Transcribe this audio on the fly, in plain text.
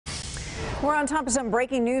We're on top of some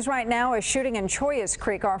breaking news right now. A shooting in Chollas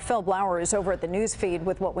Creek. Our Phil Blauer is over at the news feed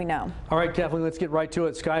with what we know. All right, Kathleen, let's get right to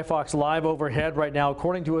it. Skyfox live overhead right now.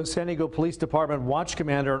 According to a San Diego Police Department watch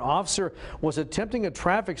commander, an officer was attempting a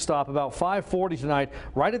traffic stop about 5:40 tonight,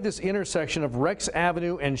 right at this intersection of Rex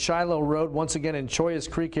Avenue and Shiloh Road, once again in Chollas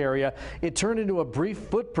Creek area. It turned into a brief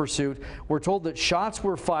foot pursuit. We're told that shots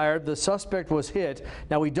were fired. The suspect was hit.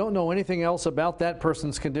 Now, we don't know anything else about that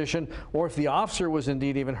person's condition or if the officer was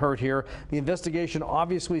indeed even hurt here. The investigation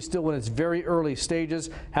obviously still in its very early stages,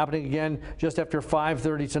 happening again just after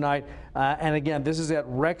 5:30 tonight. And again, this is at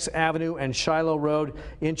Rex Avenue and Shiloh Road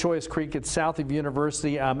in Chollas Creek. It's south of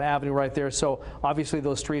University Avenue right there. So obviously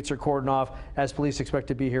those streets are cordoned off as police expect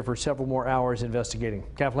to be here for several more hours investigating.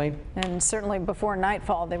 Kathleen? And certainly before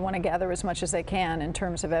nightfall, they want to gather as much as they can in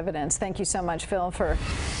terms of evidence. Thank you so much, Phil, for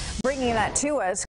bringing that to us.